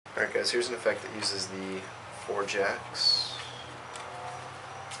Alright guys, here's an effect that uses the 4 jacks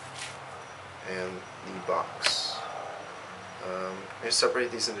and the box. I'm going to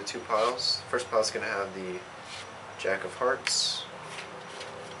separate these into 2 piles. The first pile is going to have the Jack of Hearts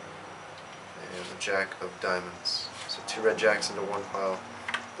and the Jack of Diamonds. So 2 red jacks into 1 pile,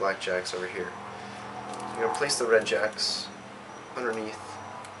 black jacks over here. So you're going to place the red jacks underneath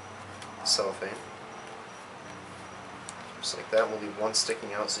the cellophane. Just like that. We'll leave one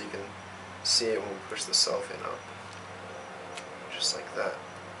sticking out so you can see it when we push the cellophane up. Just like that.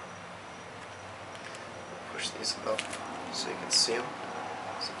 We'll push these up so you can see them.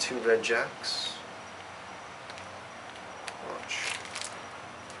 So 2 red jacks. Watch.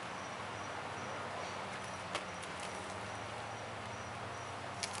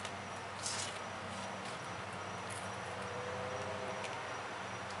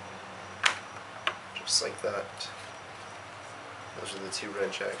 Just like that. Those are the 2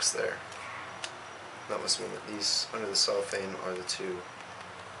 red jacks there. That must mean that these under the cellophane are the 2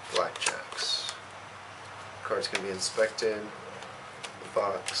 black jacks. The cards can be inspected, the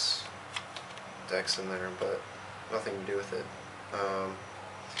box, deck's in there, but nothing to do with it.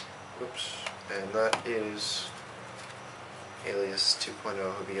 Oops. And that is Alias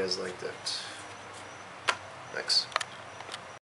 2.0. Hope you guys liked it. Thanks.